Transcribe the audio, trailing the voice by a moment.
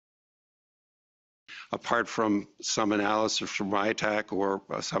apart from some analysis from ITAC or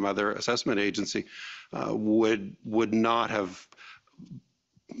some other assessment agency, would not have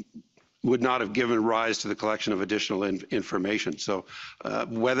given rise to the collection of additional information. So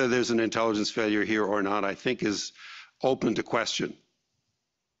whether there's an intelligence failure here or not, I think is open to question.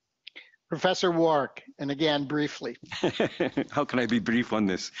 Professor Wark, and again, briefly. How can I be brief on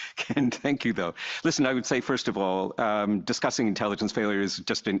this, Ken? Thank you, though. Listen, I would say, first of all, discussing intelligence failure is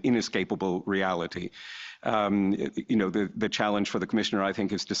just an inescapable reality. The challenge for the commissioner, I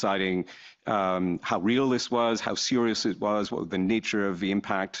think, is deciding how real this was, how serious it was, what the nature of the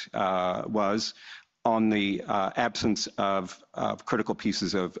impact was on the absence of critical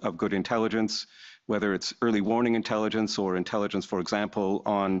pieces of good intelligence, whether it's early warning intelligence or intelligence, for example,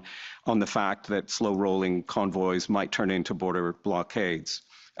 on the fact that slow-rolling convoys might turn into border blockades,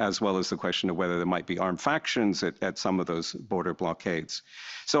 as well as the question of whether there might be armed factions at some of those border blockades.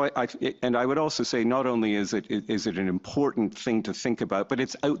 So I would also say not only is it an important thing to think about, but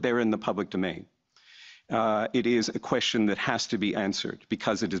it's out there in the public domain. It is a question that has to be answered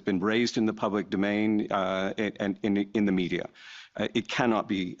because it has been raised in the public domain and in the media. It cannot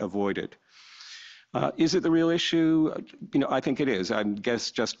be avoided. Is it the real issue? I think it is. I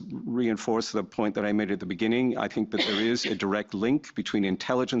guess just reinforce the point that I made at the beginning. I think that there is a direct link between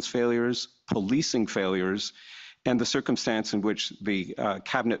intelligence failures, policing failures, and the circumstance in which the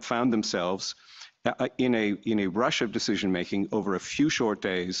cabinet found themselves in a rush of decision-making over a few short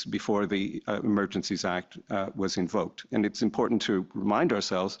days before the Emergencies Act was invoked. And it's important to remind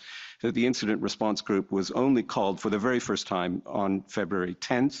ourselves that the Incident Response Group was only called for the very first time on February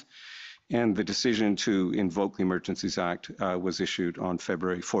 10th. And the decision to invoke the Emergencies Act was issued on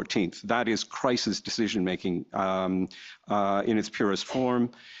February 14th. That is crisis decision-making in its purest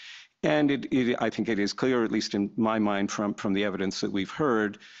form. And I think it is clear, at least in my mind, from the evidence that we've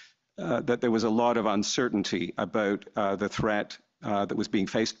heard, that there was a lot of uncertainty about the threat that was being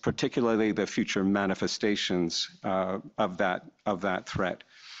faced, particularly the future manifestations of that threat.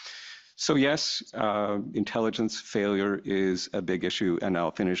 So yes, intelligence failure is a big issue, and I'll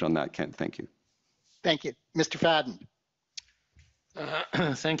finish on that, Ken. Thank you. Thank you. Mr. Fadden.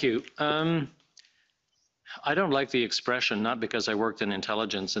 Thank you. I don't like the expression, not because I worked in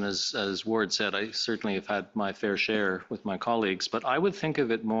intelligence, and as Ward said, I certainly have had my fair share with my colleagues, but I would think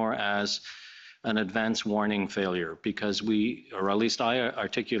of it more as an advance warning failure, because or at least I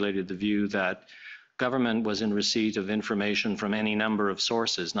articulated the view that government was in receipt of information from any number of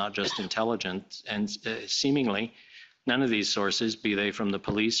sources, not just intelligence, and seemingly none of these sources, be they from the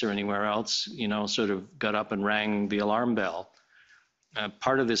police or anywhere else, sort of got up and rang the alarm bell.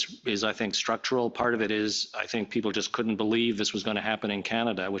 Part of this is, I think, structural. Part of it is, I think, people just couldn't believe this was going to happen in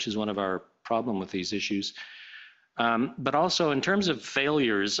Canada, which is one of our problems with these issues. But also, in terms of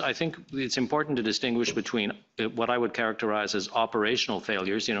failures, I think it's important to distinguish between what I would characterize as operational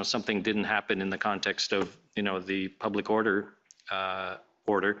failures. Something didn't happen in the context of, the public order, or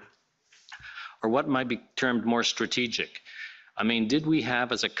what might be termed more strategic. I mean, did we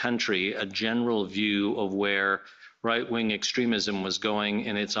have as a country a general view of where right-wing extremism was going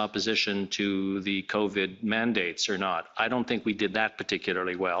in its opposition to the COVID mandates or not? I don't think we did that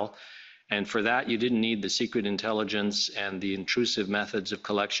particularly well. And for that, you didn't need the secret intelligence and the intrusive methods of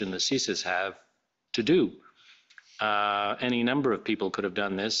collection the CSIS have to do. Any number of people could have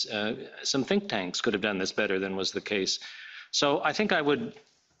done this. Some think tanks could have done this better than was the case. So I think I would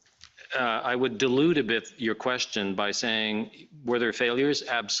dilute a bit your question by saying, were there failures?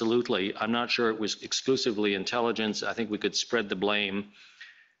 Absolutely. I'm not sure it was exclusively intelligence. I think we could spread the blame.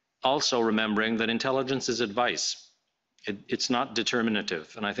 Also remembering that intelligence is advice. It's not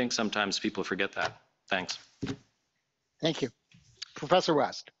determinative. And I think sometimes people forget that. Thanks. Thank you. Professor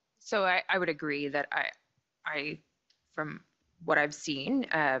West. So I would agree that I from what I've seen,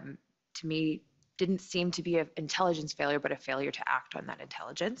 to me, didn't seem to be an intelligence failure, but a failure to act on that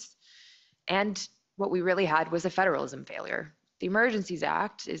intelligence. And what we really had was a federalism failure. The Emergencies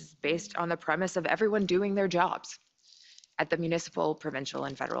Act is based on the premise of everyone doing their jobs at the municipal, provincial,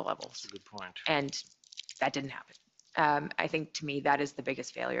 and federal levels. That's a good point. And that didn't happen. I think, to me, that is the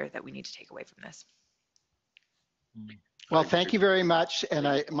biggest failure that we need to take away from this. Well, thank you very much.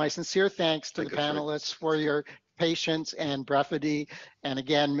 And my sincere thanks to the panelists for your patience and brevity. And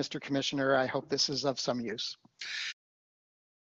again, Mr. Commissioner, I hope this is of some use.